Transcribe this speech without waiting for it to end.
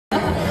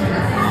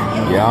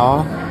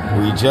Y'all,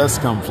 we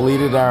just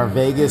completed our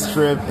Vegas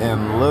trip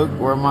and look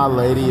where my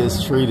lady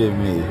has treated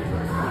me.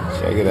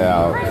 Check it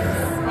out.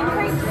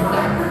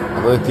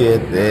 Look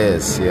at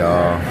this,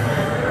 y'all.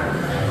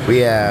 We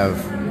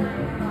have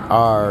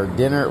our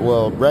dinner,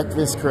 well,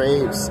 breakfast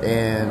crepes,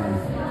 and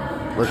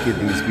look at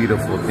these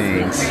beautiful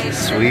things.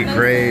 Sweet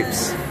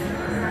grapes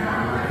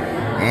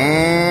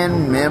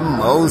and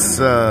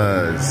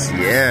mimosas.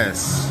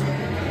 Yes.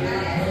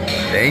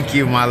 Thank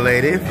you, my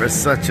lady, for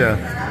such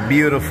a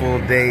beautiful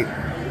date.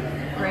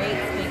 Great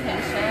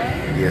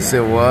vacation. Yes,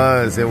 it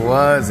was. It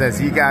was, as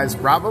you guys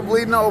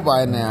probably know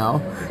by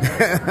now.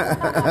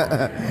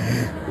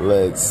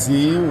 Let's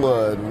see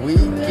what we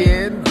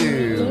can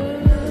do.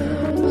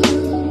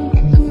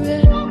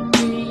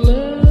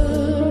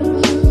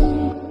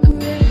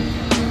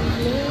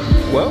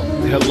 Well,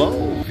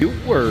 hello,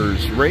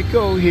 viewers.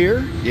 Reiko here.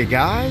 You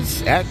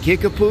guys at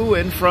Kickapoo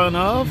in front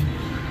of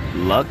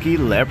Lucky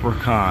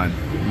Leprechaun.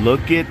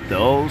 Look at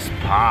those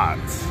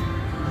pots.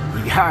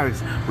 You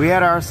guys, we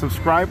had our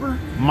subscriber,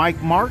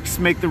 Mike Marks,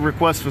 make the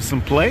request for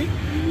some play.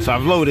 So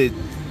I've loaded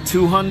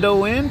 2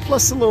 hundo in,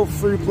 plus a little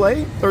free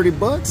play, 30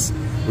 bucks.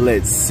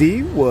 Let's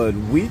see what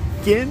we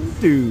can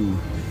do.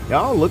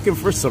 Y'all looking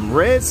for some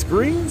red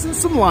screens and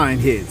some line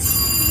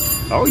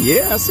hits. Oh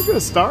yeah, that's a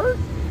good start.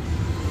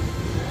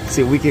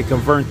 See if we can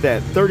convert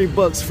that 30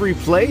 bucks free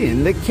play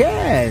into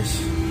cash.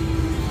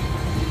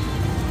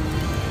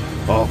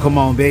 Oh, come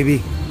on,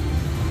 baby.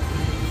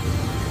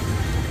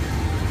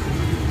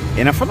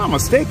 And if I'm not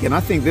mistaken,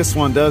 I think this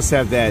one does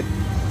have that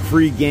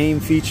free game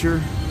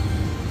feature.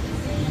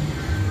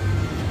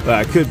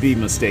 I could be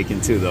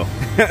mistaken too, though.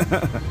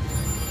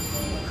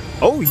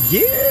 Oh,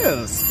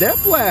 yeah,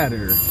 step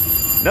ladder.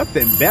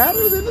 Nothing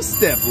better than a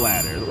step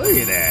ladder. Look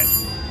at that.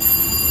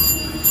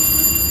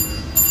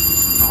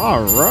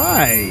 All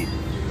right.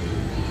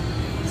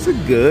 It's a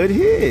good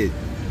hit.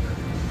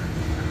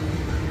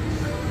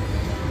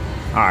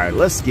 All right,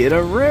 let's get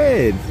a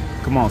red.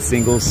 Come on,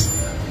 singles.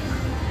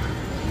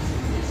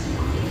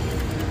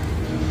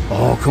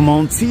 Oh, come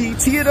on, tee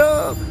it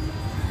up.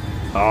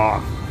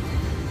 Oh.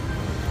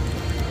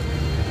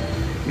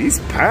 These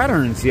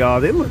patterns,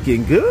 y'all, they're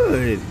looking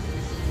good.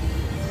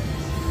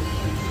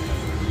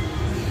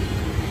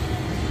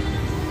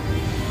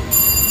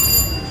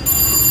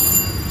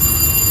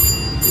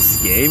 This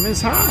game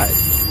is hot.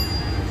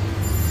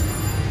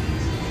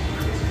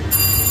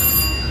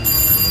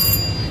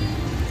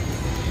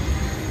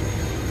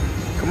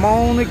 Come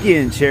on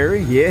again,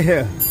 Cherry.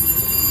 Yeah.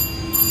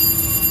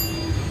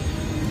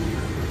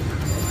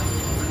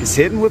 It's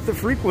hitting with the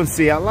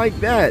frequency. I like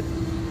that.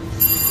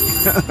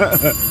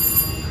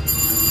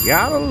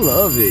 Gotta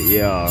love it,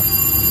 y'all.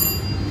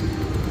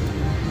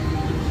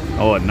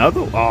 Oh,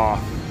 another. Oh,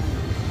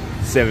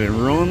 7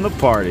 ruined the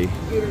party.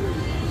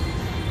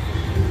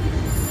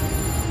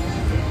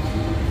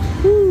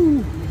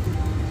 Woo.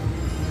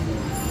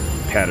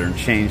 Pattern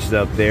changed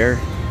up there.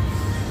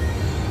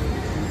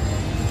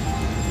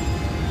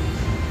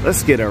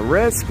 Let's get a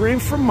red screen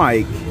from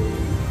Mike.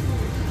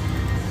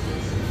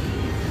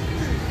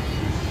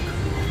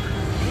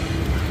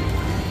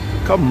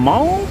 Come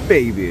on,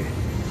 baby.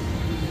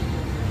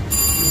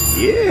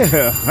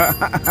 Yeah.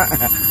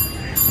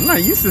 I'm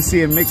not used to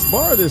seeing mixed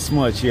bar this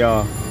much,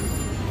 y'all.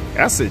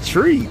 That's a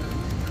treat.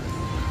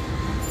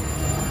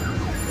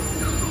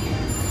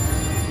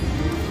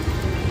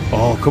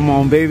 Oh, come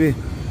on, baby.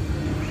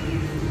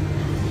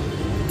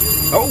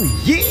 Oh,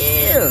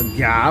 yeah.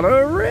 Got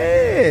a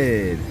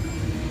red.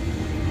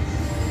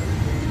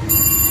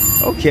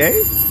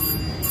 Okay.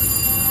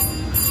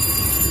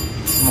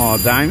 Small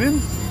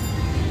diamond.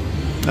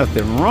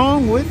 Nothing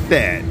wrong with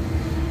that.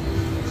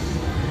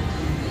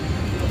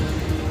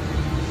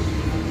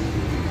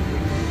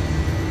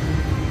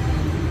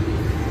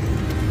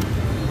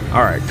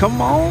 All right,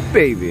 come on,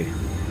 baby.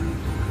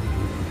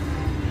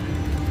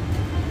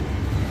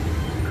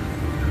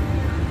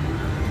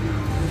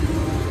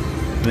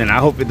 And I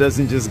hope it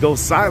doesn't just go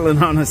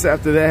silent on us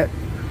after that.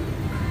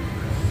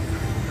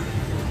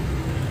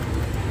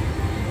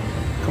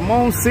 Come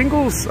on,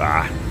 singles.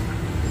 Ah.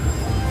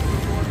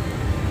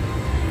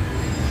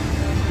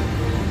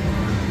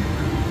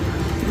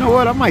 You know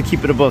what? I might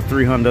keep it above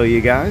 3 hundo, you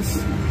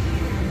guys.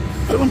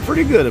 Feeling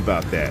pretty good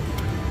about that.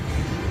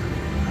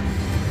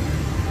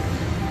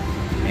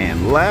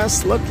 And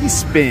last lucky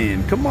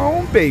spin. Come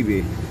on,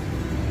 baby.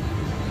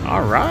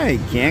 All right,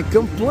 can't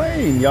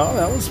complain, y'all.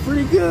 That was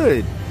pretty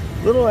good.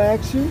 Little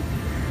action.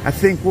 I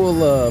think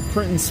we'll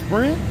print and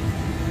sprint.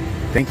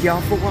 Thank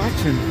y'all for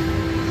watching.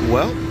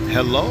 Well,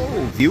 hello,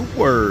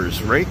 viewers.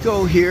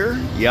 Reiko here,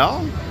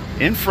 y'all,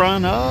 in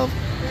front of,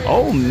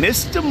 oh,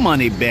 Mr.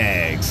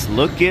 Moneybags.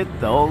 Look at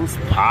those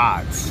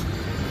pots.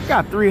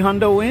 Got 3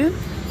 hundo in.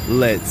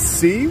 Let's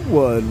see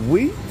what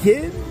we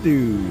can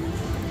do.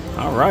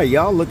 All right,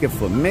 y'all looking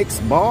for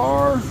mixed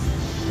bar?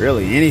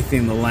 Really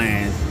anything to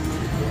land.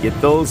 Get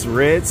those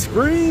red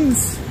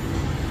screens.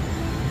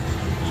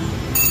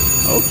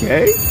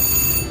 Okay.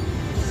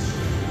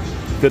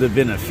 Could have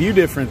been a few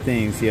different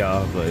things,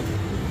 y'all, but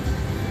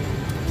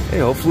hey,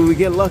 hopefully we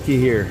get lucky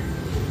here.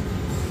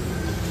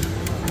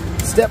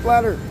 Step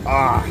ladder.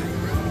 Ah.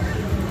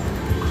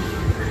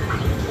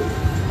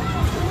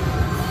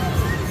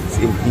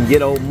 See if we can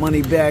get old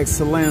money bags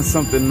to land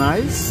something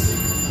nice.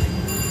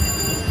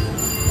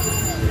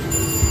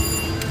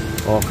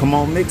 Oh, come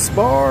on, mixed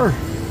bar.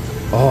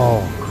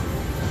 Oh.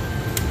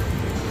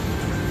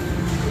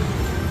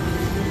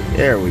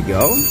 There we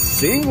go.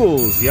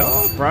 Singles,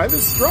 y'all.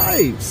 Private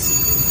stripes.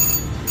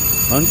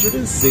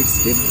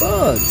 160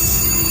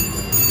 bucks.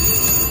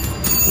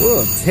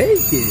 We'll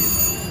take it.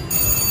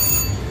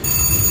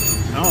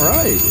 All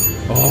right.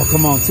 Oh,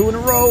 come on. 2 in a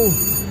row.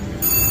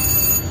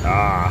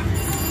 Ah.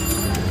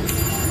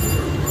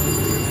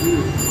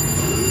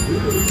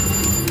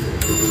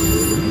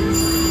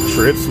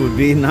 Trips would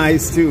be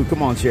nice too.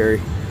 Come on,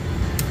 Cherry.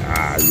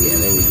 Ah, yeah,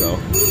 there we go.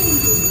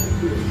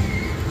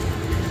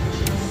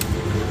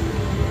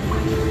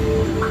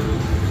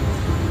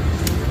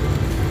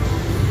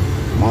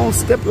 Come on,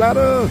 step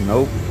ladder.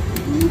 Nope.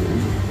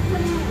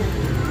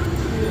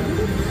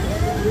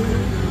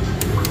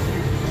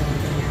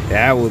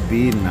 That would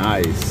be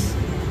nice.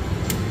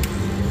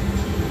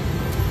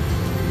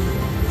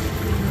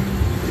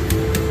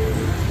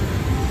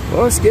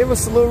 Well, let's give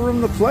us a little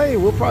room to play.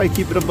 We'll probably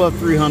keep it above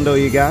 300,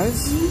 you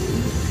guys.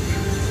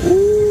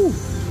 Ooh. A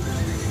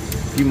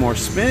few more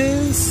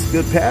spins.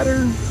 Good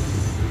pattern.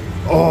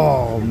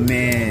 Oh,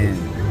 man.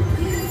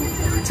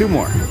 2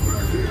 more.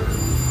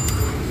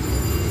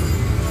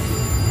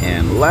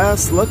 And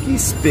last lucky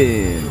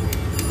spin.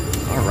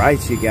 All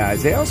right, you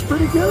guys. That was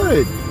pretty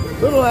good.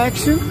 Little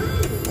action.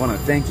 Want to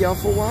thank y'all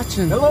for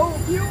watching. Hello,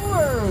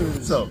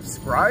 viewers.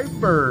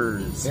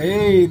 Subscribers.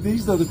 Hey,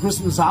 these are the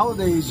Christmas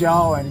holidays,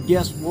 y'all, and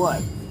guess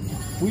what?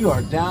 We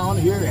are down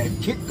here at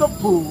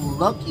Kickapoo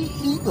Lucky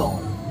Eagle.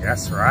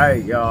 That's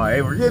right, y'all.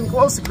 Hey, we're getting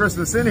close to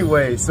Christmas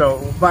anyway,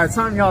 so by the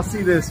time y'all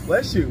see this,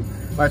 bless you,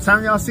 by the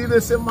time y'all see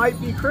this, it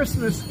might be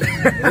Christmas.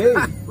 Hey,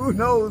 who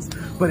knows?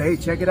 But hey,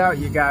 check it out,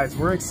 you guys.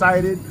 We're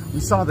excited. We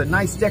saw the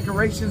nice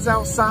decorations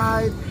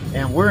outside,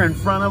 and we're in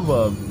front of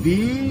a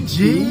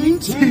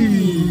VGT.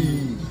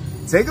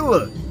 Take a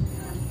look.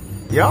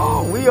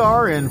 Y'all, we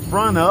are in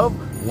front of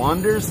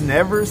Wonders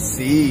Never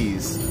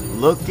Cease.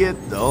 Look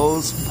at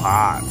those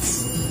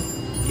pots.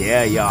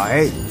 Yeah, y'all.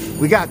 Hey,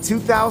 we got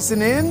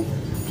 2,000 in.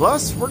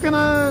 Plus, we're going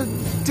to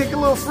take a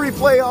little free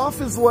play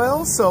off as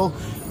well. So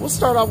we'll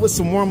start off with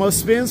some warm-up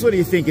spins. What are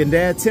you thinking,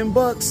 Dad? 10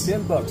 bucks?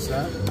 10 bucks,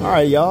 son. All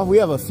right, y'all. We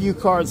have a few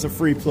cards of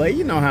free play.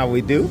 You know how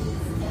we do.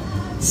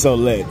 So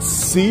let's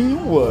see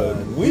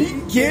what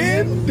we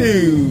can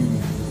do.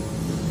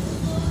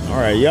 All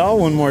right, y'all.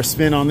 One more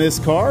spin on this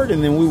card,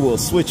 and then we will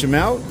switch them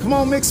out. Come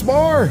on, mixed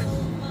bar.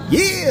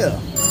 Yeah.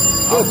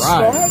 Good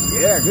start.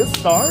 Yeah, good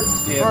start.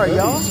 Yeah, all right,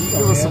 y'all.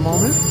 Give us a man.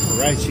 moment. All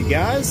right, you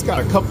guys.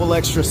 Got a couple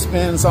extra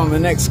spins on the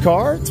next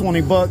card.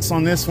 20 bucks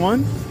on this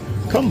one.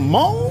 Come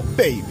on,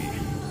 baby.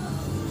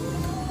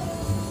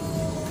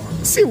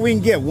 Let's see if we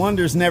can get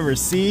Wonders Never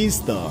Cease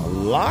to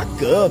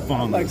lock up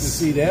on I'd like to this.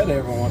 see that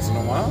every once in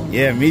a while.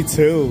 Yeah, me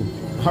too.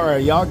 All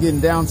right, y'all getting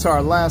down to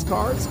our last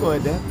cards. Go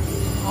ahead, Dad.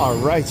 All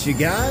right, you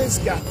guys.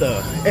 Got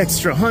the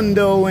extra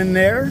hundo in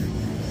there.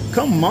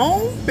 Come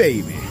on,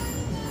 baby.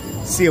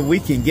 See if we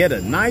can get a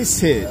nice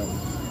hit.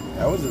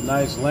 That was a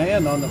nice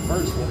land on the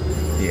first one.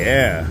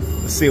 Yeah.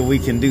 Let's see if we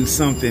can do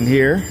something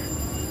here.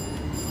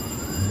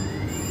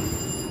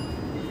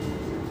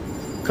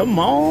 Come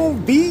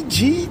on,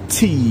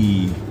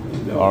 VGT.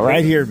 All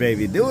right here,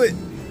 baby. Do it.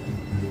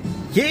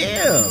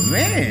 Yeah,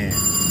 man.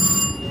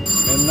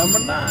 And number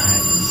 9.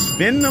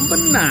 Spin number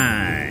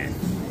 9.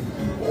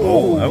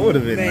 Oh, that would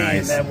have been man,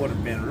 nice. That would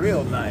have been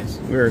real nice.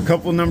 We were a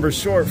couple numbers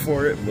short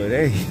for it, but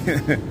hey.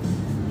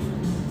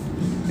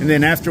 And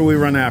then after we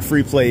run out of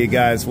free play, you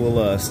guys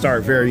will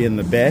start varying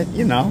the bet,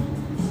 you know.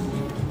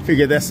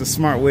 Figure that's a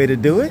smart way to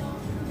do it.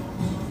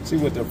 See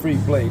what the free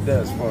play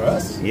does for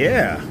us.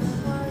 Yeah.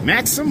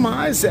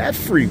 Maximize that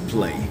free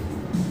play.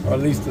 Or at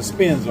least the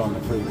spins on the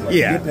free play.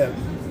 Yeah. Get that,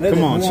 let Come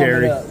it on, warm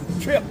Cherry. it up.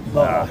 Trip.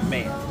 Oh,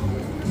 man.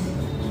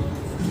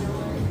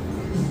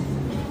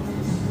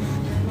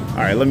 All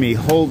right, let me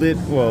hold it.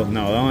 Well,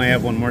 no, I only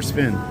have one more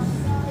spin.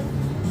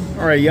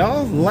 All right,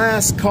 y'all.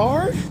 Last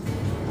card.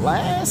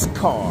 Last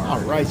card.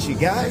 All right, you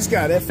guys.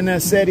 Got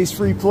F&S Eddie's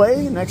free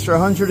play. An extra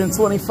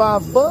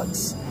 125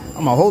 bucks.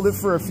 I'm going to hold it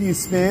for a few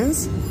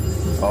spins.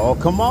 Oh,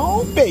 come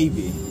on,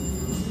 baby.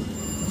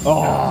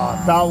 Oh,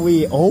 I thought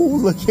we... Oh,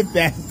 look at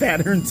that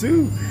pattern,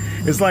 too.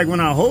 It's like when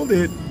I hold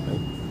it,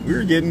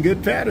 we're getting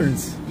good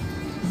patterns.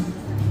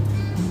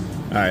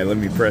 All right, let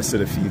me press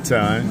it a few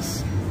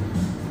times.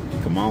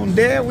 Come on,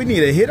 Dad. We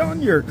need a hit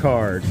on your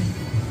card.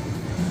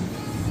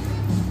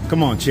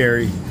 Come on,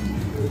 Cherry.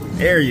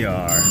 There you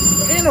are.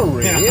 And a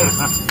red.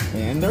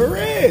 And the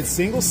red.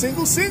 Single,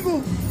 single,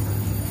 single.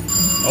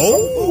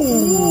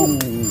 Oh.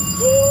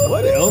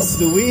 What else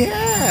do we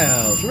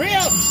have?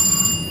 Trips.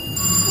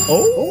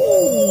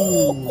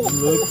 Oh.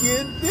 Look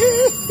at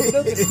this.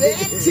 Look at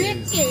that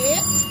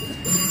ticket.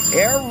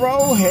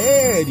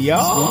 Arrowhead,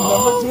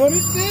 y'all. Number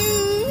 22.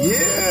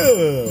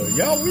 Yeah.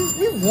 Y'all, we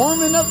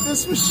warming up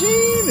this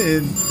machine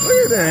and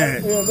look at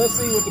that. Yeah, let's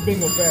see what the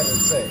bingo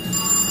patterns say.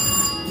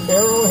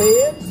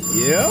 Arrowhead.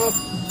 Yep.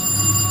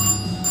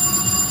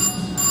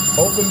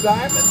 Open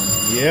diamond.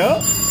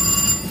 Yep.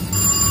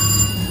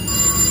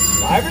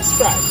 Private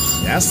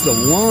stripes. That's the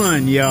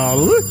one, y'all.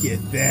 Look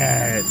at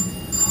that.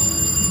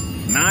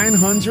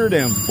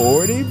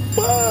 940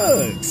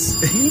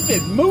 bucks. Keep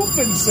it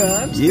moving,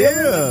 son. Still Yeah.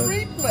 in the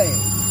free play.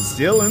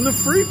 Still in the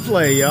free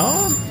play,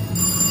 y'all.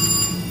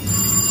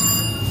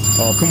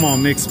 Oh, come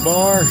on, mixed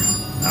bar.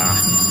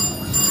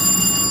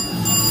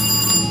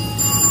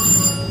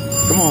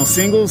 Come on,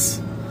 singles.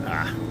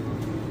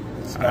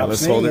 All right,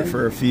 let's hold it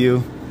for a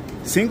few.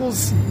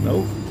 Singles?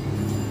 Nope.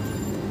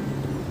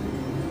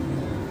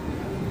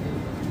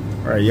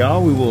 All right,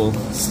 y'all, we will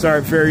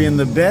start varying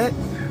the bet.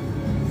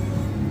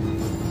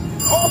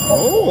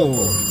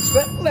 Oh,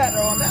 step ladder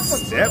on that one.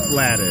 Step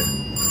ladder.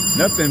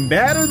 Nothing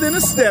better than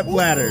a step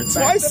ladder.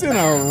 Twice in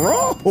a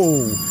row.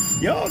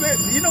 Y'all,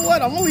 you know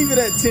what? I'm going to leave it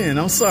at 10.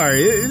 I'm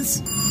sorry.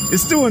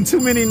 It's doing too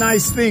many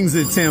nice things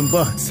at 10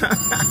 bucks.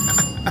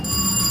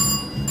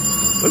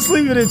 Let's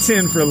leave it at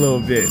 10 for a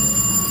little bit.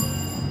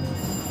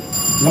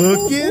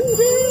 Look at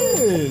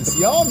this.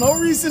 Y'all, no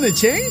reason to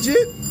change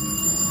it.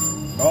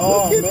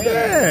 Oh, look at man.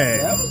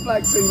 that. That was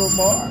like single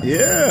bar.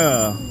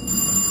 Yeah.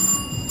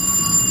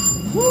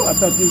 Woo, I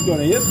thought you was going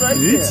to hit right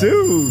Me there.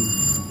 too.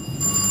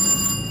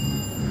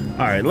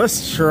 All right,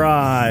 let's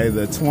try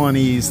the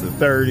 20s, the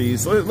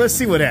 30s. Let's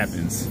see what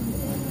happens.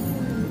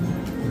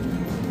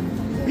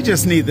 We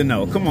just need to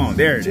know. Come on,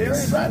 there it Jerry,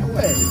 is. right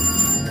away.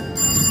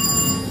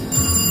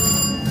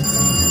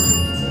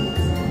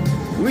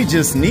 We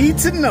just need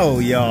to know,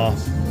 y'all.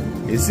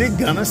 Is it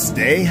gonna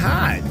stay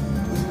hot?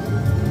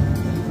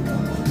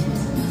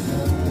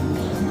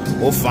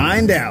 We'll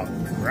find out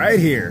right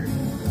here.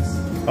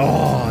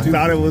 Oh, I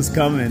thought it was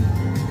coming.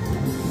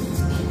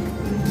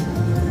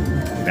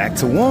 Back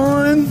to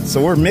 1.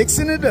 So we're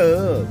mixing it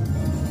up.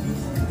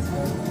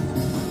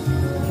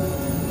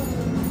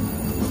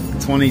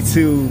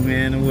 22,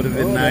 man, it would have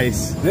been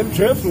nice. Them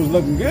trips was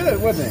looking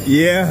good, wasn't they?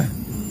 Yeah.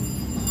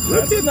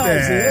 Look That's at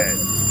nice that.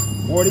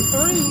 hit. 43.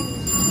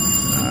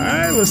 All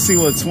right, let's see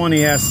what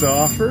 20 has to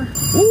offer.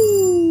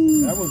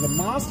 Woo! That was a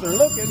monster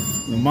looking.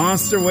 The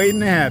monster waiting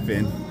to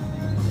happen.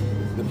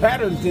 The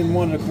patterns didn't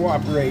want to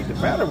cooperate. The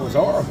pattern was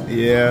horrible.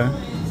 Yeah.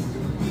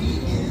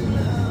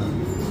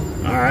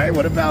 All right,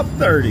 what about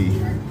 30?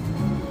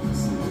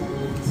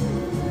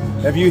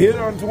 Have you hit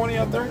on 20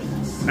 or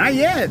 30? Not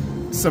yet.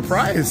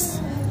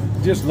 Surprised.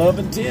 Just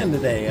loving 10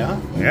 today, huh?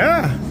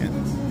 Yeah.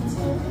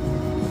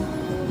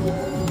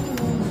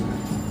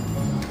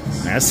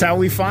 That's how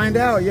we find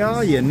out,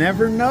 y'all. You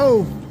never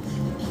know.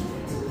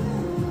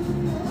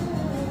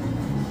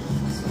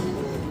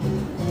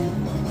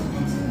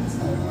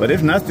 But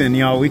if nothing,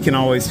 y'all, we can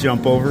always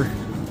jump over.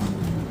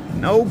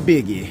 No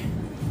biggie.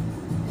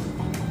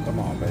 Come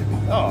on, baby.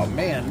 Oh,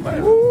 man.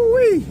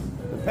 Woo-wee.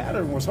 The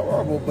pattern was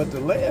horrible, but the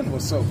land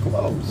was so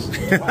close.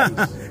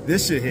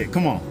 This should hit.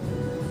 Come on.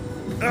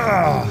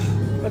 Ah.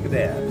 Look at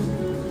that.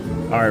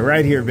 All right,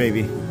 right here,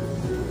 baby.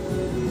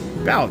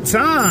 About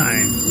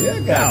time. Yeah,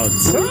 About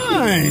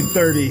time.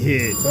 30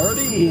 hit.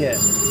 30 hit.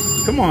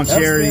 Come on, That's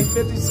Cherry.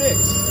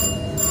 56.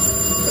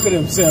 Look at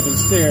him seven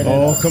staring at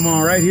Oh, us. come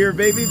on, right here,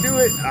 baby. Do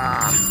it.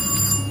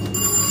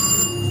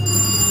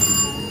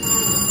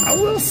 I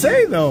will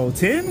say, though,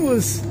 10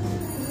 was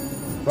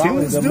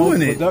Probably was the doing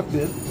most it.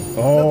 productive.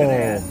 Oh. Look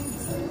at that.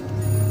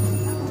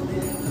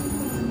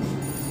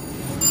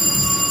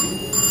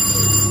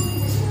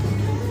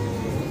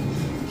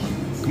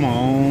 Come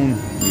on.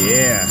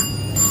 Yeah.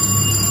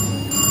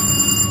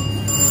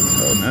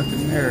 Oh,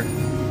 nothing there.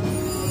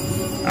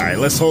 All right,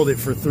 let's hold it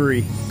for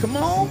 3. Come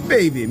on,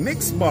 baby.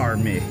 Mix bar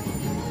me.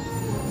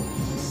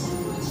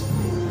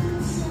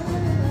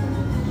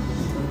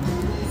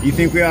 You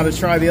think we ought to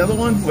try the other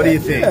one? What do you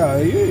think?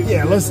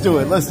 Yeah, Let's do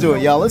it. Let's do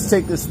it, y'all. Let's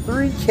take this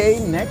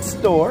 3K next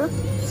door.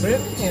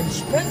 Print and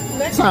sprint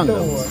next Time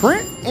door. to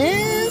print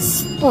and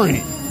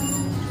sprint.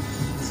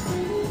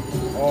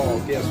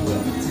 Oh, guess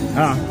what?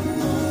 Huh?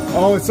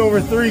 Oh, it's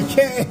over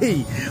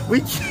 3K.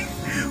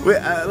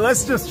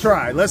 Let's just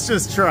try. Let's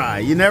just try.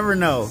 You never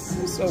know.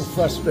 It's so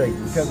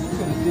frustrating because we could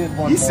have did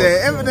one He more.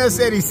 said, Evanes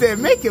said, he said,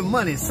 making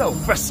money is so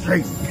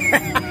frustrating.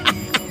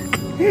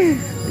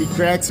 He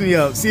cracks me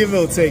up. See if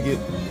he'll take it.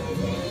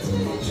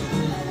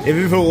 If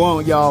it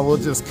won't, y'all, we'll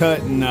just cut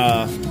and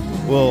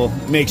we'll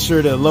make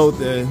sure to load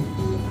it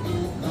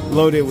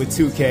with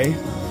 2K.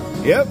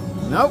 Yep.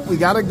 Nope. We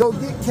got to go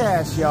get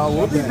cash, y'all.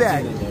 We'll be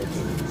back.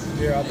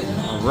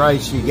 All right,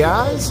 you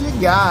guys.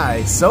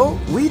 So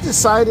we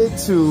decided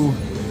to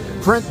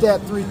print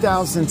that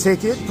 3,000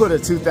 ticket, put a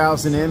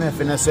 2,000 in.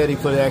 FNS Eddie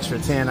put an extra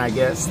 10, I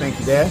guess. Thank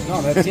you, Dad.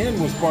 No, that 10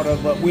 was part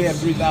of, but we had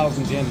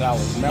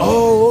 $3,010.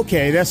 Oh,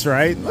 okay, that's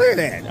right. Look at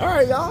that. All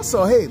right, y'all.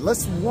 So, hey,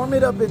 let's warm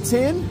it up at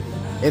 10,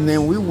 and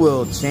then we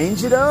will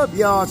change it up,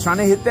 y'all. Trying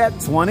to hit that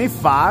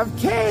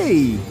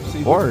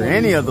 25K or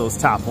any of those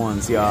top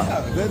ones, y'all.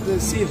 Yeah,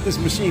 let's see if this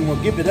machine will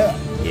give it up.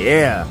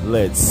 Yeah,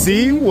 let's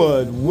see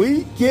what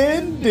we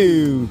can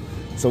do.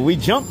 So we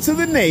jump to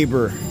the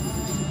neighbor.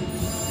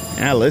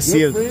 Now let's see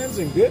Good if friends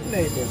and good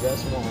neighbors,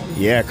 that's one.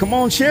 yeah, come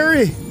on,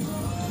 Cherry.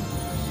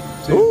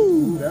 Two.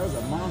 Ooh. That was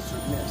a monster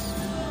miss.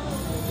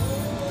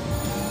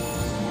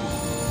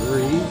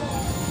 3.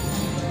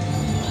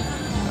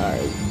 All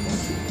right.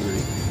 1, 2,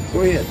 3.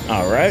 Go ahead.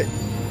 All right. 4.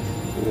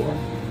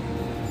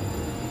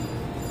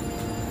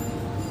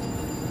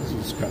 This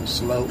was kind of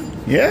slow.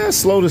 Yeah,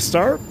 slow to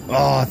start.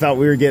 Oh, I thought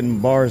we were getting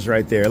bars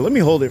right there. Let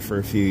me hold it for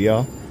a few,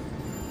 y'all.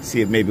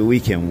 See if maybe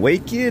we can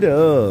wake it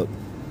up.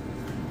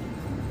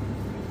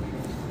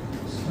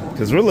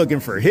 Because we're looking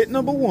for hit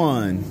number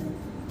 1.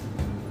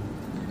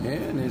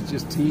 And it's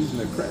just teasing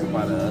the crap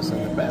out of us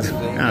in the batter.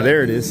 Ah,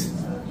 there it is.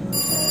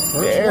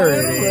 There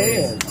it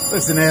is.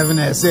 Listen to Evan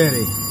S.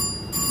 Eddie.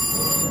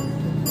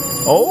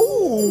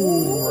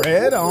 Oh,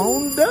 red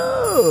on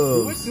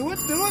Dubs. Do it,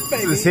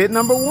 baby. This is hit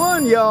number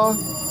 1, y'all.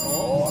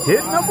 Oh,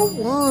 Hit number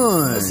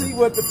 1. Let's see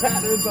what the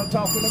patterns are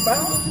talking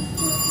about.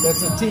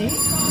 That's a T.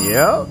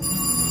 Yep.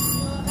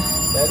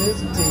 That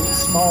is a T.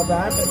 Small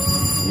diamond.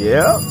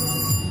 Yep.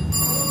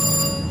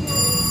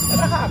 And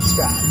a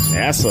hopscotch.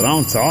 That's what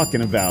I'm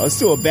talking about. Let's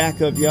do a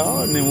backup,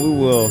 y'all, and then we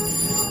will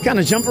kind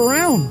of jump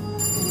around.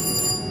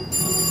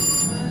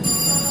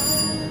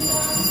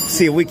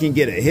 See if we can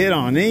get a hit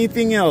on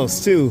anything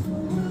else, too.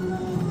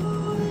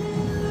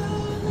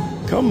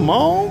 Come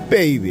on,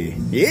 baby.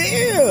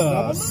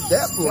 Yeah,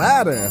 step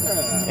ladder.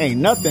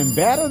 Ain't nothing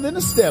better than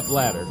a step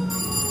ladder.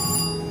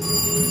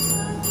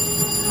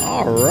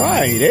 All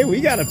right. Hey,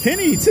 we got a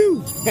penny,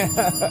 too.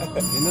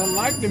 And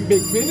unlike them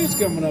big pennies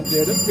coming up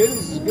there, them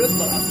pennies is good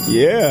luck.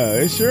 Yeah,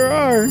 they sure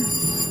are.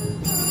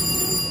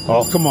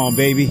 Oh, come on,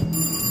 baby.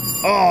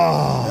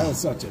 Oh. That was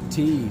such a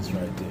tease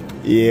right there.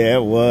 Yeah,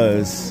 it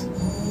was.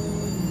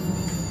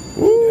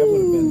 That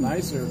would have been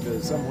nicer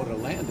if someone would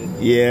have landed.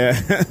 Yeah.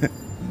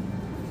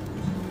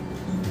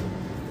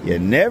 You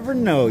never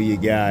know, you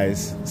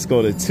guys. Let's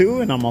go to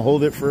 2, and I'm going to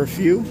hold it for a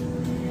few.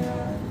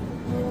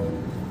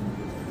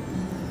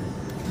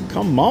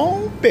 Come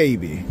on,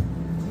 baby.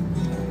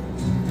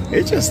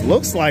 It just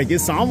looks like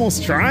it's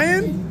almost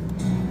trying.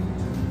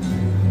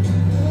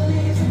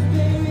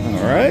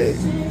 All right.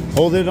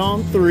 Hold it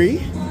on 3.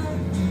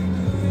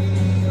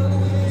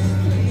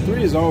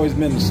 3 has always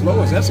been the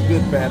slowest. That's a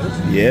good batter.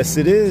 Yes,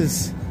 it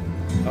is.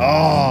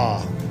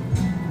 Oh.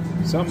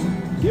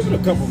 Give it a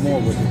couple more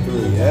with the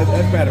 3.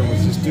 That batter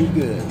was just too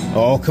good.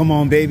 Oh, come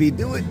on, baby.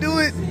 Do it, do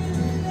it.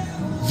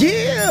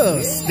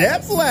 Yeah,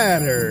 step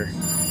ladder.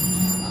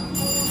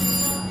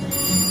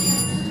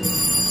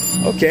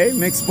 Okay,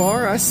 mixed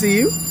bar, I see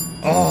you.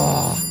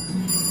 Oh,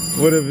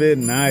 would have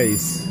been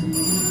nice.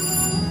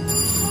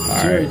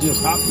 Jerry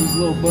just hopped his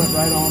little butt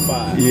right on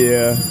by.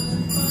 Yeah.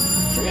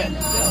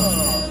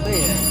 Oh,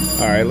 man.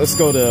 All right, let's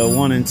go to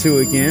 1 and 2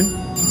 again.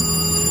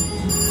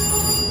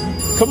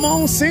 Come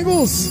on,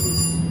 singles.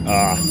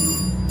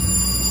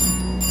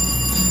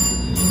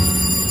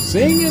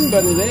 Singing,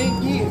 but it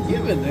ain't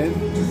giving it.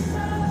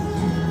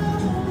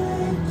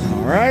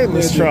 All right,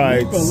 let's try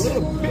a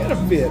little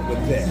benefit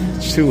with that.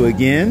 2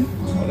 again.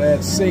 Oh,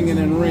 that's singing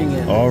and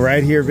ringing. All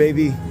right, here,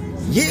 baby.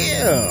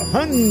 Yeah,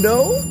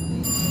 hundo.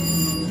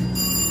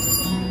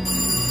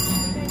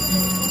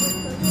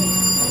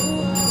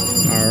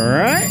 All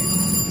right,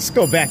 let's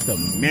go back to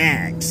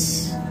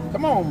Max.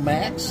 Come on,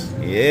 Max.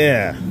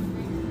 Yeah.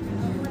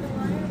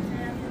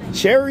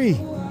 Cherry.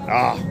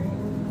 Oh,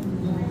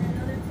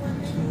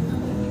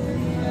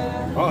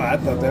 I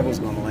thought that was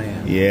going to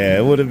land. Yeah,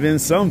 it would have been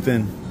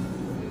something.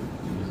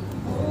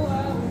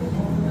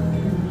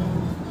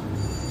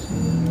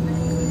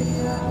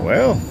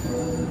 Well,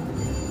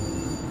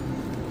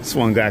 this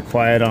one got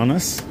quiet on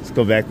us. Let's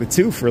go back to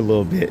 2 for a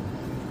little bit.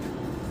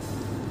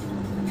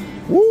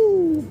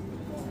 Woo!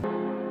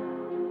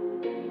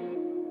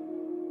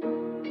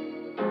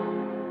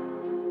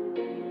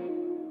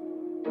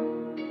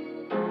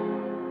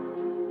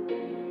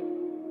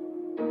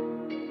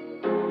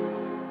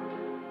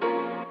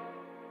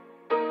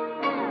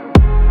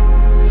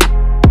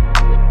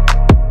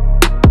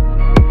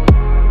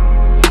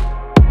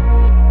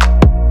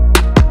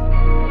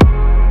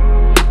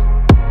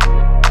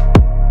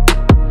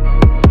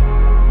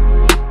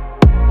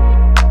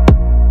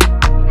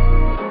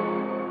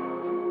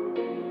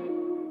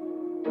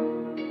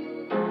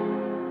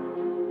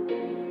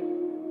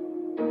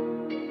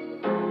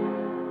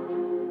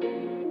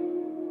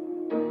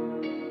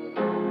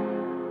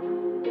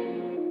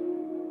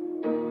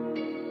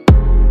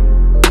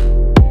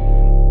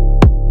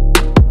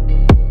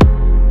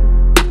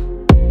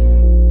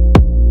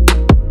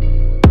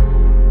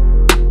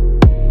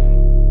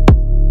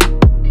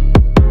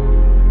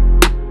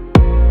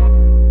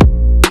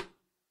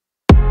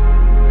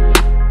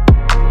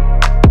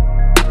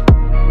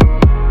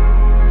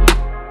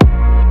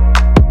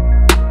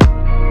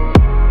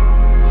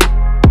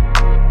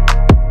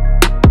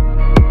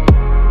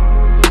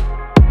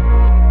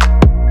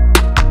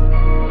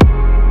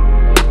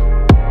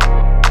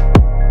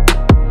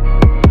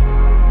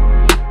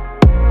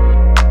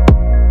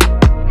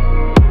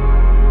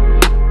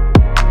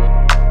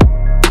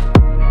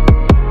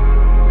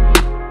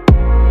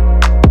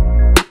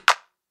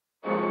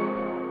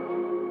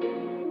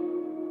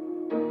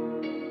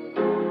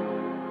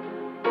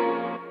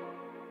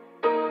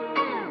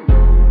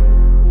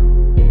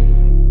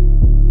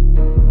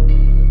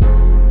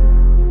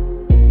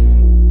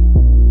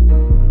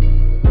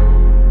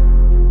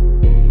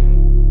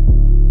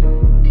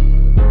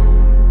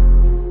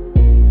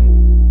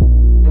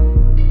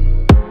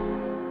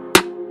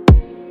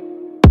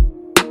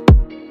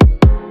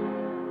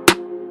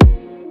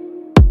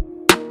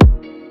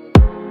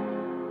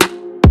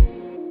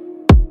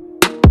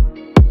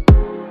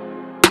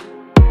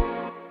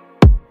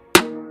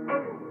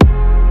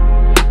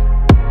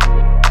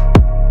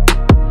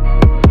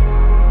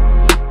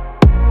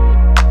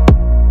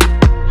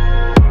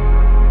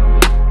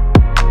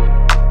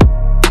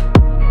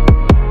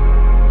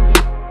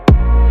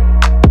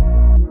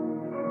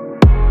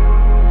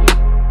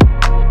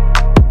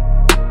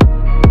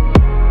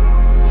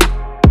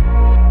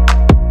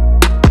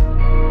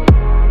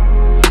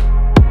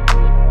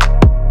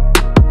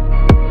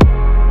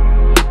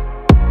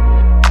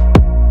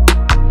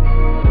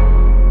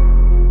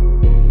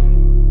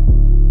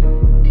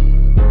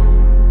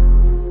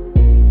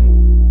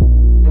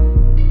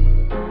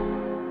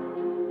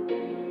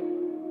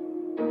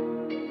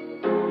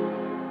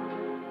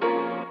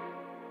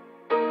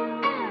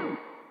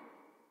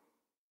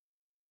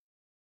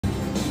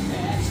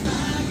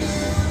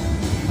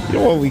 You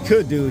know what we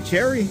could do,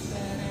 Cherry?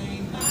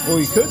 What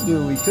we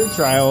could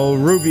try old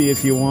Ruby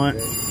if you want.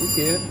 We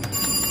can.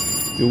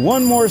 Do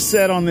one more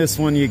set on this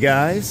one, you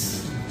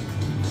guys.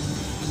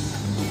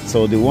 So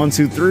we'll do 1,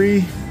 2,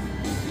 3.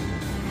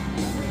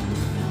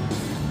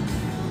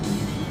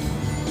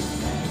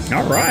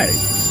 All right.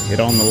 Hit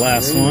on the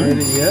last one.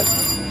 Ready yet?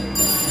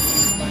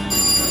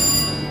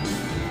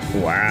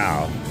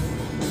 Wow.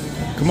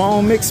 Come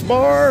on, mix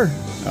bar.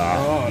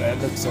 Oh, that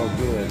looks so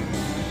good.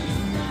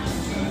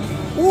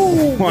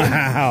 Ooh,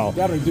 wow.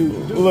 Gotta do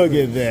Look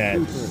at that.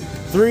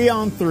 3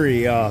 on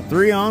 3.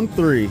 3 on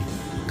 3.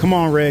 Come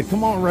on, Red.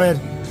 Come on, Red.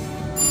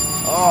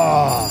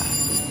 Oh.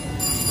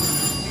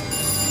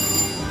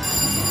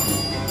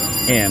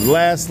 And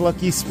last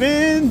lucky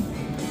spin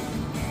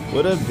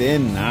would have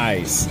been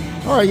nice.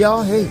 All right,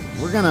 y'all. Hey,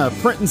 we're gonna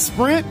print and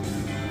sprint.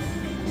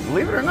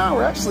 Believe it or not,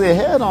 we're actually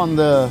ahead on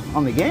the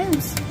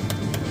games.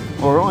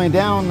 We're only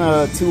down 2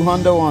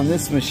 hundo on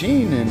this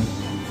machine, and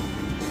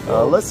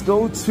let's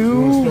go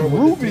to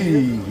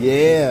Ruby.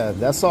 Yeah,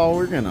 that's all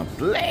we're gonna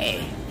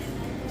play.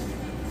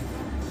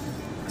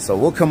 So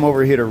we'll come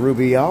over here to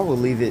Ruby, y'all. We'll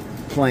leave it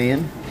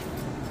playing.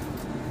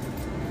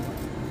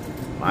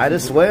 Might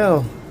as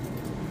well.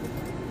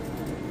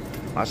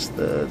 Watch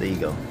there you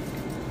go.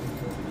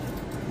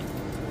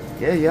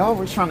 Yeah, y'all,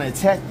 we're trying to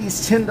attack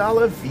these $10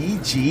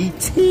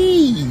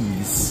 VGT's.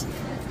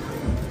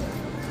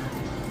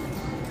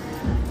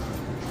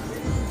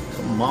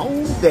 Come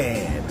on,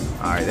 Dad.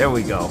 All right, there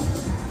we go.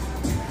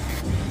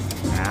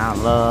 I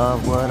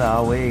love what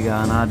are we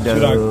gonna do?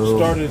 Should I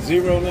start at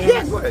 0 now?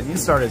 Yeah, go ahead. You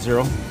start at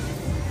 0.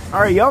 All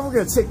right, y'all, we're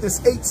gonna take this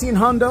 18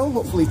 hundo,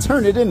 hopefully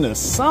turn it into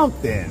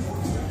something.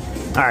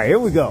 All right, here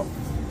we go.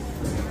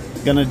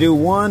 Gonna do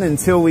 1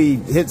 until we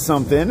hit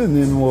something, and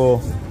then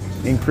we'll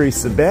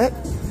increase the bet.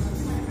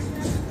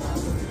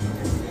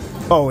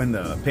 Oh, in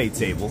the pay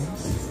table,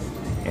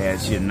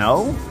 as you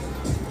know,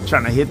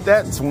 trying to hit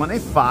that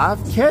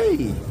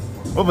 25K.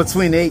 Well,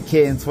 between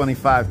 8K and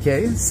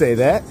 25K, say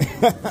that.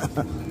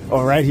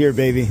 Oh, right here,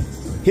 baby.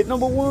 Hit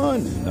number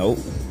 1. Nope.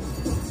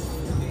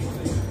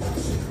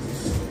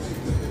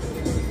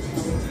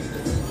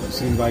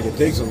 Seems like it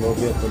takes a little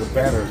bit for the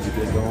batteries to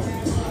get going.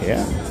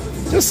 Yeah,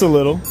 just a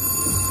little.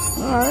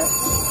 All right.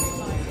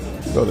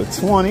 Go to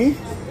 20.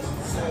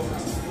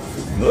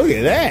 Look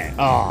at that.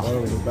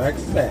 Oh, Back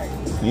to back.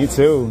 you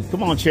too.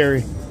 Come on,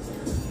 Cherry.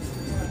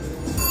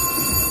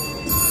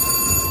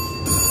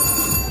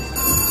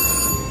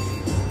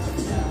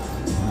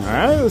 All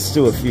right, let's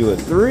do a few at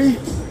 3.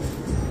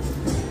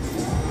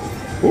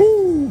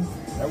 Ooh.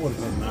 That would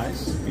have been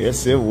nice.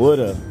 Yes, it would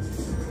have.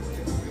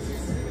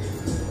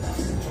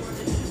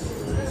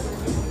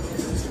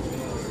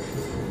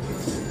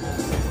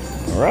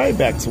 All right,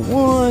 back to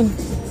 1.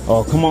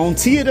 Oh, come on,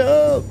 tee it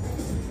up.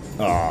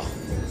 Oh,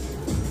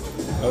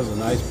 That was a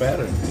nice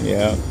pattern.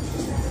 yeah.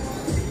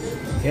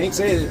 Can't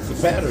say it's the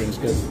patterns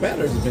because the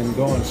patterns have been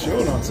going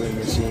short on some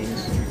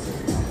machines.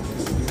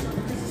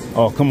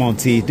 Oh, come on,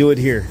 T. Do it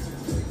here.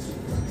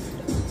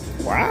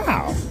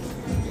 Wow.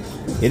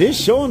 It is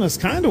showing us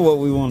kind of what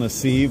we want to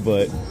see,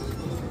 but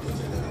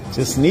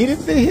just needed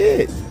the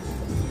hit.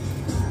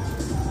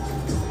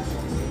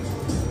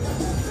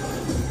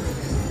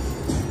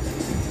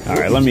 All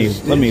right, let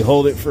me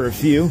hold it for a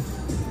few.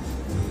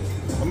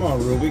 Come on,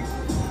 Ruby.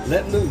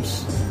 Let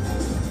loose.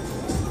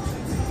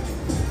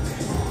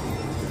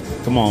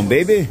 Come on,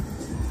 baby.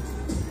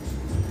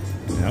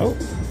 Nope.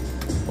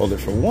 Hold it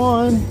for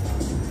 1.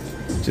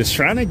 Just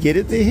trying to get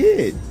it to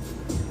hit.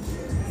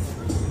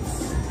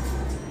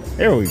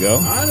 There we go.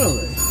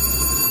 Finally.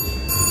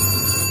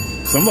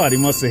 Somebody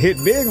must have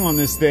hit big on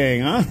this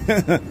thing, huh?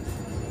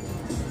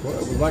 Boy,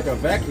 it was like a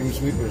vacuum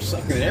sweeper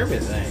sucking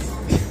everything.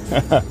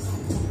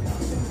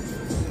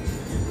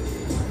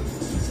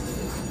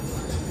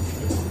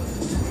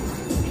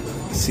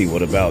 Let's see,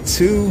 what about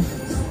 2?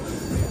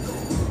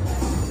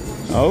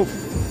 Oh.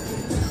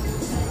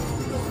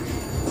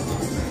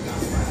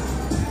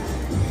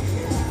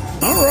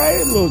 All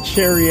right, a little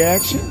cherry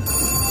action.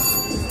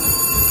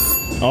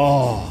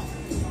 Oh,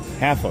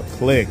 half a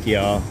click,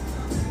 y'all.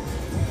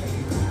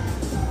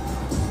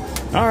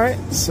 All right,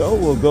 so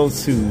we'll go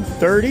to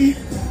 30.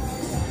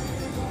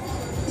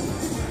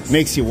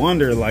 Makes you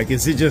wonder, like,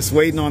 is it just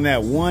waiting on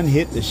that one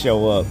hit to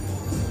show up?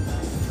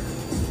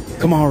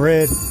 Come on,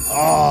 Red.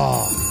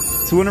 Oh,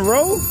 2 in a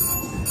row?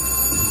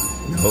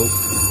 Nope.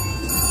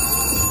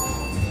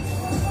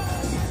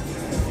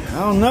 I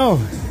don't know.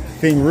 I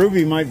think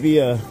Ruby might be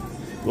a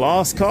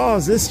lost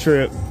cause this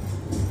trip.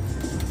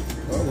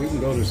 Well, we can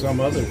go to some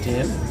other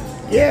 10.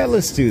 Yeah,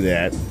 let's do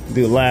that.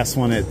 Do the last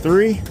one at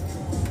 3.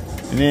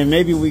 And then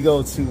maybe we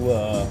go to,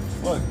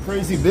 what,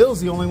 Crazy Bill's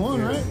the only one,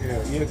 right?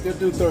 Yeah, could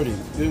do 30.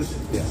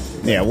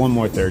 Yeah, one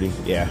more 30,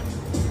 yeah.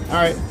 All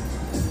right.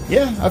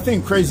 Yeah, I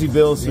think Crazy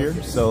Bill's here,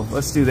 so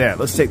let's do that.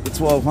 Let's take the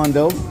 12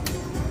 hundo.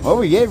 Oh,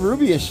 we gave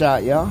Ruby a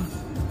shot, y'all.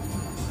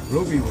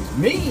 Ruby was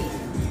mean.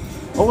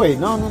 Oh, wait,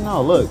 no,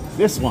 look,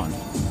 this one.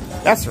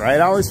 That's right,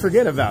 I always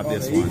forget about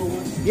this one.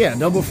 Yeah,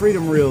 double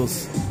freedom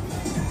reels.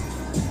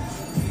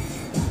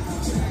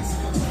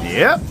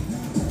 Yep.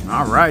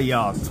 All right,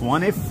 y'all,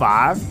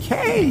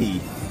 25K.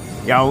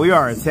 Y'all, we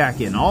are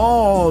attacking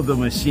all the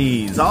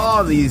machines,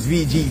 all these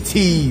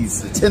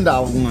VGT's, the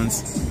 $10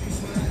 ones.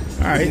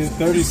 All right.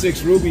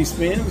 36 ruby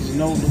spins,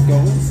 no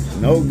go.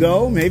 No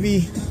go,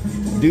 maybe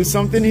do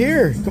something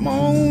here. Come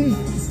on.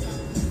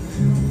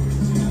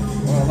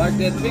 Well, I like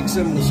that big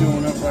symbol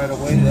showing up right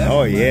away.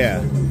 Oh,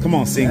 yeah. Come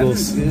on,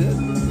 singles.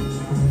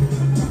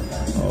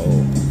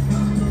 Oh.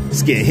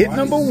 Let's get hit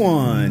number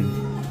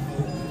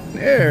 1.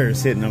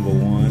 There's hit number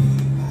 1.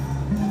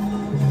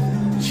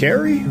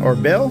 Cherry or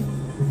Bell?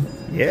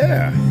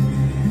 Yeah.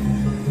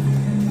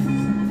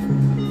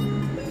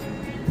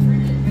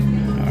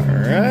 All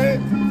right.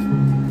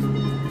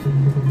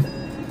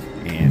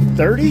 And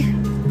 30.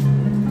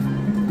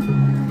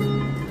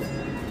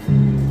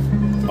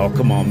 Oh,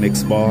 come on,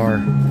 mix bar.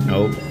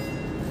 Nope.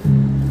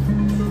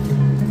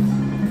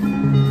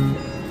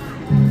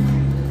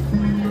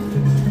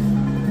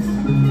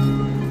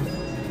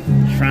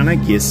 Trying to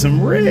get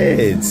some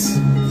reds.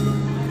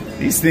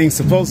 These things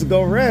supposed to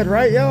go red,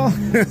 right, y'all?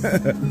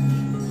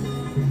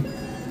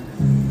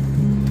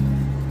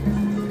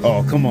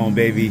 Oh, come on,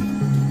 baby.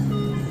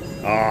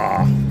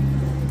 Ah.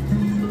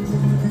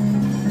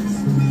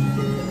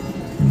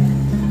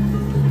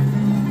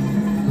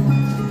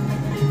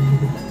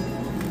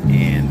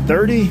 And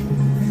 30.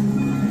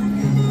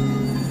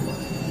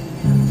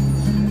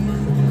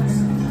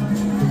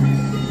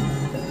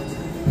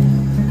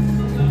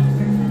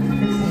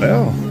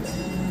 Well,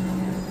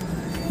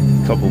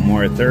 a couple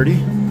more at 30.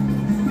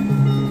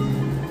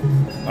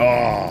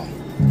 Oh.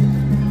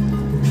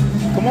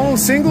 Come on,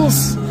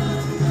 singles.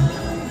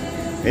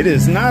 It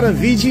is not a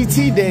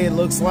VGT day, it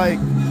looks like.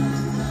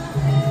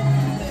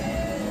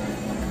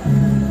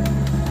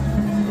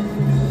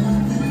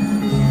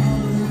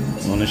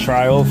 Want to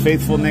try Old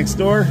Faithful next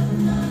door?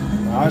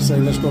 I say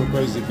let's go to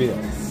Crazy Bill.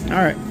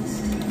 All right.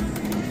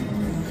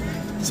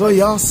 So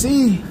y'all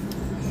see,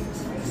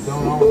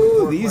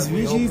 ooh, these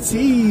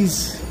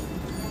VGTs,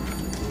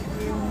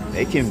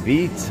 they can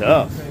be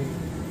tough.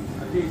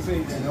 I can't say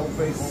that Old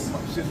Faithful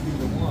should be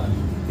the one.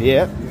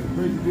 Yeah. If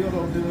Crazy Bill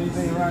don't do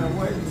anything right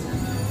away,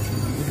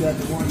 we got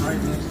the one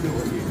right next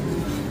door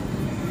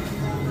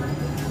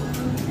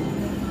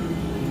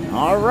here.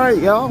 All right,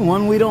 y'all.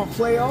 One we don't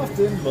play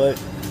often, but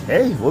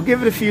hey, we'll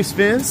give it a few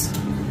spins.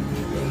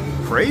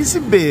 Crazy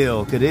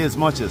Bill could hit as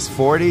much as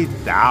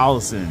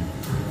 40,000.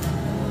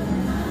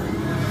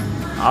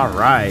 All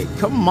right,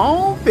 come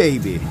on,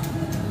 baby.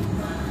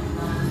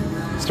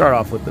 Start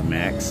off with the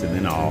max, and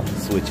then I'll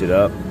switch it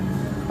up.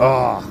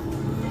 Oh,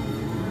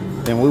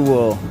 then we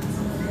will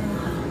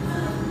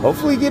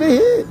hopefully get a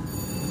hit.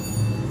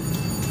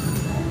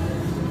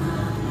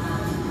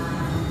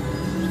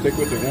 Stick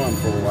with the one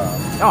for a while.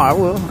 Oh, I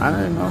will. I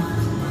don't know.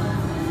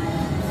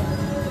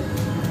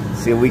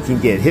 See if we can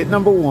get hit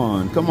number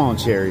 1. Come on,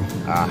 Cherry.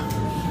 Ah.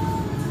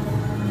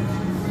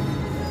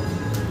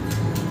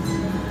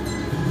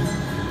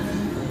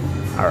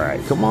 All right,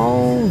 come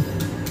on.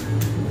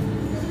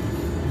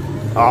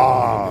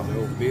 Ah.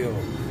 Oh, Bill.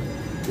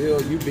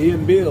 Bill, you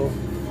being Bill.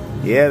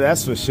 Yeah,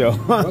 that's for sure.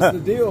 What's the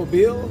deal,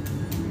 Bill?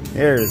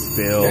 There's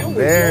Bill.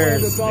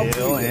 There's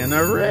Bill and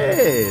a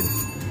red.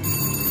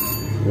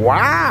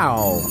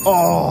 Wow.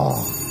 Oh.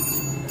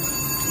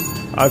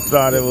 I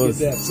thought it was,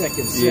 that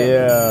second set.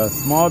 yeah,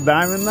 small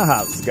diamond, the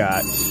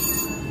hopscotch.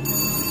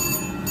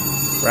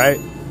 Right?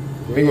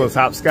 I think it was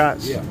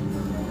hopscotch. Yeah.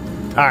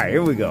 All right,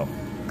 here we go.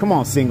 Come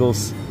on,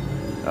 singles.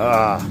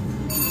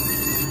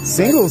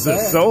 Singles are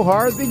so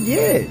hard to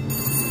get.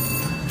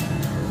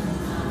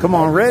 Come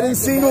on, red and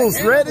singles,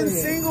 red and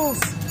singles.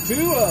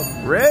 2 of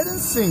them. Red and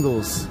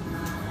singles.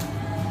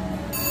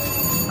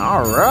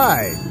 All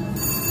right.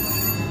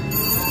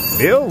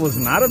 Bill was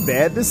not a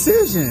bad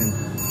decision.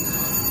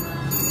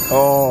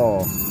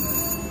 Oh.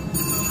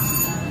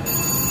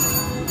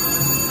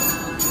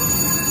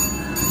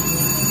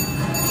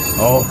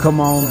 Oh, come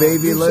on,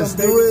 baby. Let's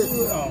do it.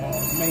 Oh,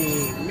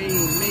 man.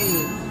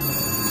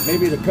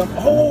 Maybe to come.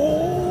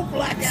 Oh,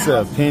 blackout. It's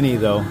a penny,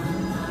 though.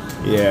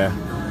 Yeah.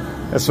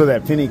 That's where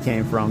that penny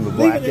came from, the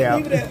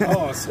blackout. Leave it at,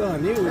 oh,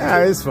 son.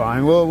 Yeah, it's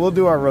fine. We'll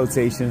do our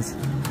rotations.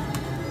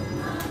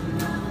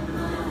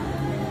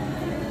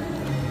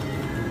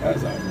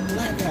 That's a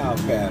blackout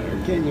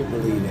pattern. Can you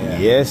believe that?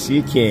 Yes,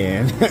 you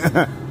can.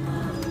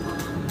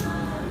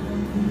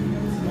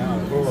 Now,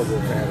 horrible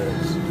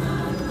patterns.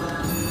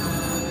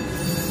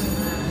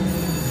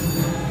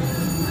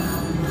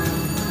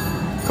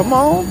 Come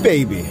on,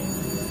 baby.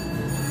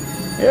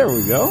 There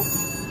we go.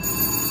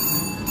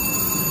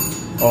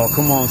 Oh,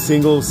 come on,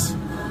 singles.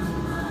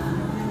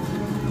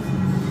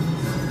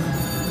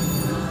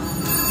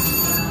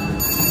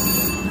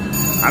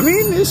 I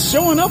mean, it's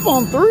showing up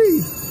on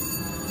 3.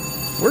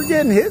 We're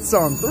getting hits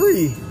on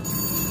 3.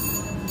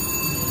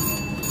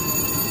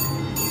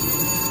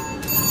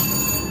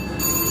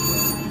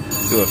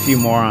 Do a few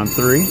more on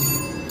 3.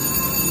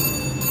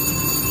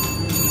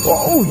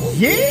 Oh,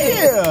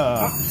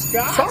 yeah.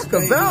 Talk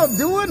about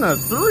doing a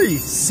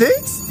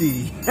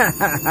 360.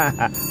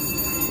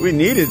 We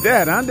needed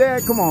that, huh,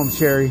 Dad? Come on,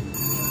 Cherry.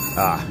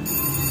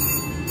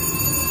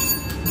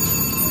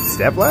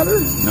 Step ladder?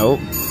 Nope.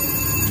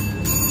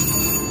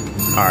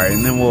 All right,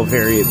 and then we'll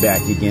vary it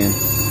back again.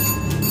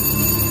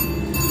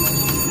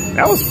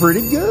 That was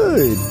pretty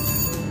good.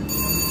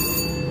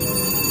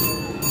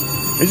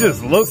 It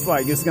just looks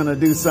like it's gonna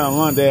do something,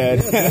 huh,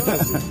 Dad? Yeah,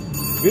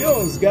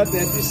 Bill's got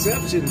that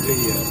deception to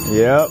you.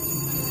 Yep.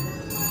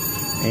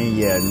 And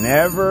you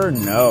never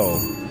know.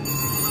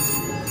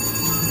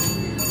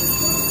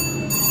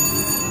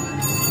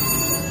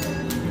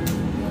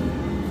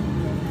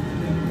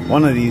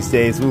 One of these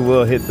days we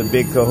will hit the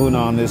big kahuna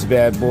on this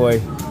bad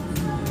boy.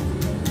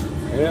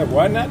 Yeah,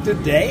 why not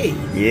today?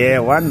 Yeah,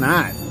 why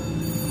not?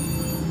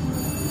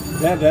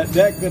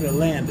 That could have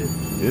landed.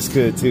 This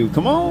could too.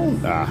 Come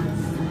on. I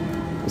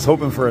was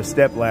hoping for a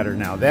step ladder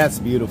now. That's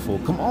beautiful.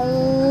 Come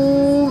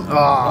on.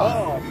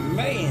 Oh,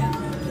 man.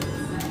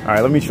 All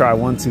right, let me try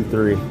 1, 2,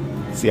 3.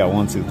 See how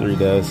 1, 2, 3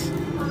 does.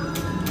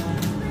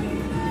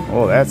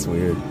 Oh, that's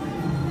weird.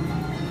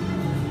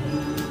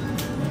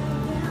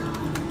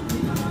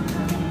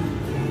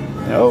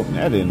 Nope,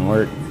 that didn't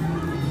work.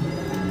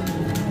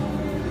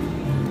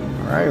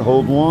 All right,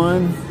 hold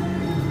one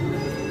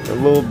for a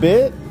little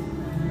bit.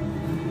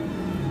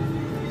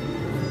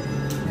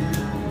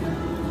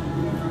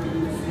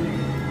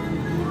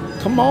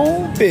 Come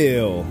on,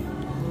 Bill.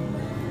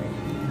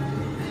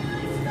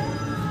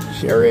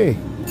 Sherry.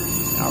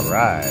 All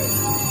right.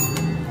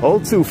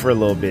 Hold 2 for a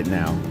little bit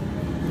now.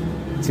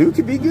 2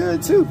 could be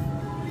good too.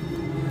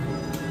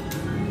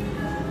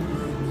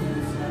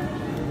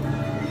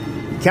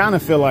 Kind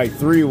of feel like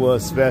 3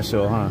 was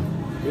special, huh?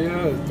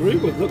 Yeah, 3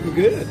 was looking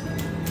good.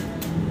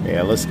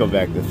 Yeah, let's go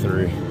back to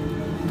 3.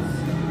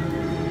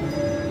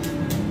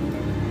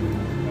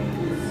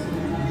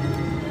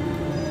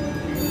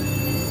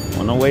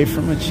 One away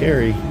from a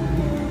cherry.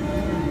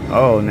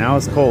 Oh, now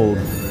it's cold.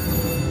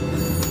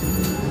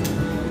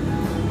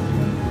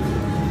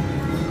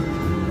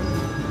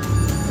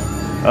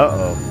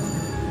 Uh-oh.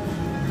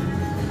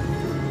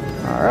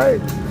 All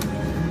right.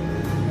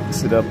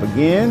 Mix it up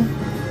again.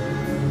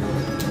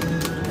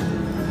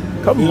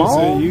 Come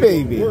on,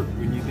 baby. Work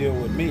when you deal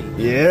with me.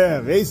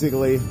 Yeah,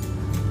 basically.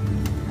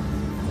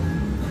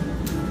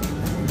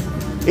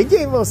 It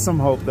gave us some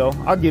hope, though.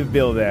 I'll give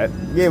Bill that.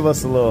 It gave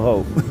us a little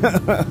hope.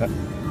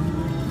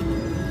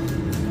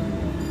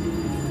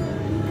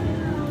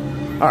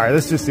 All right,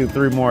 let's just do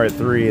 3 more at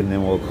 3, and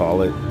then we'll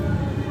call it.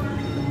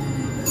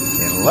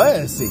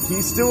 Unless it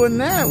keeps doing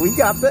that, we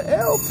got the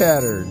L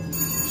pattern.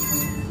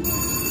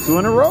 2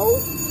 in a row?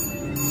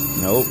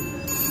 Nope.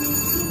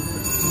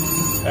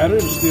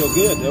 Pattern's still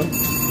good, though.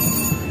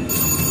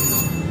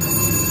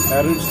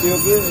 Pattern's still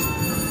good.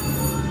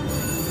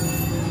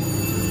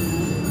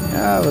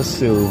 Yeah, let's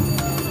do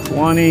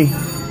 20,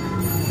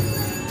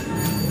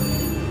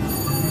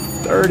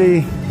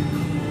 30,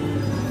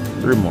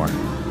 3 more.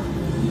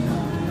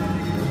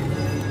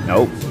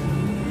 Nope.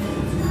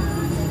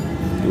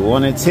 Do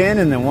 1 at 10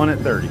 and then 1 at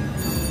 30.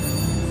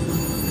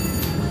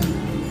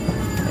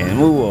 And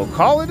we will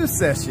call it a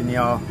session,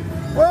 y'all.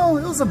 Well,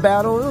 it was a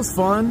battle. It was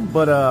fun,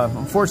 but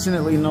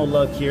unfortunately no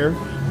luck here.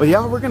 But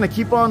y'all, we're going to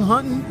keep on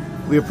hunting.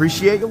 We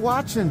appreciate you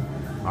watching.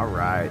 All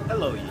right.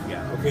 Hello, you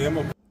guys. Okay,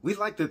 We'd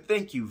like to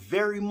thank you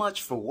very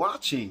much for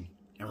watching.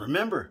 And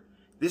remember,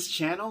 this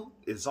channel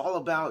is all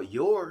about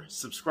your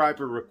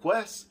subscriber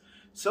requests.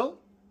 So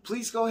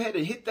please go ahead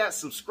and hit that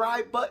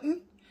subscribe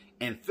button.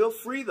 And feel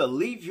free to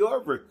leave your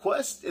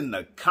request in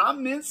the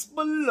comments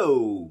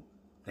below.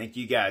 Thank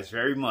you guys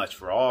very much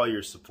for all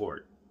your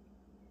support.